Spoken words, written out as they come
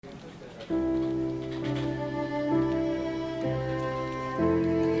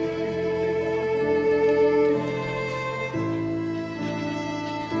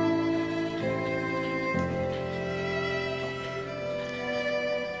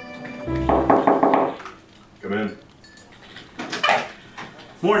Come in.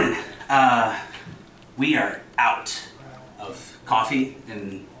 Morning. We are out of coffee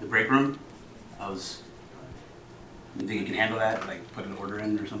in the break room. You think you can handle that? Like put an order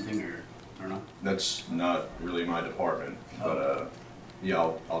in or something, or I don't know. That's not really my department, but yeah,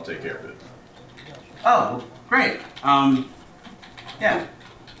 I'll take care of it. Oh, great. Yeah.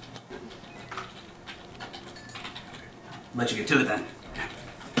 Let you get to it then.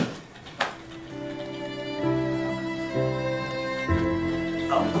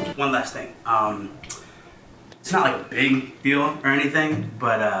 Oh, one last thing. It's not like a big deal or anything,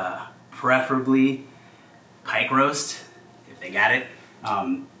 but preferably pike roast if they got it.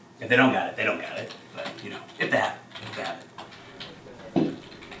 If they don't got it, they don't got it. But you know, if they have it.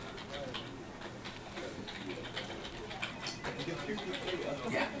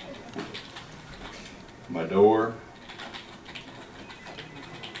 Yeah. My door.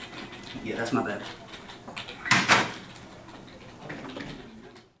 Yeah, that's not bad.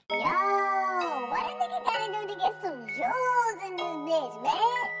 Yo, what a nigga gotta do to get some jewels in this bitch,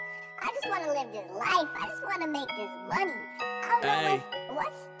 man? I just wanna live this life. I just wanna make this money. I don't know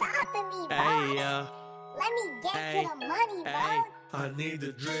what's stopping me, boss. Let me get to the money, bro. I need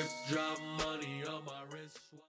the drip drop money on my wrist.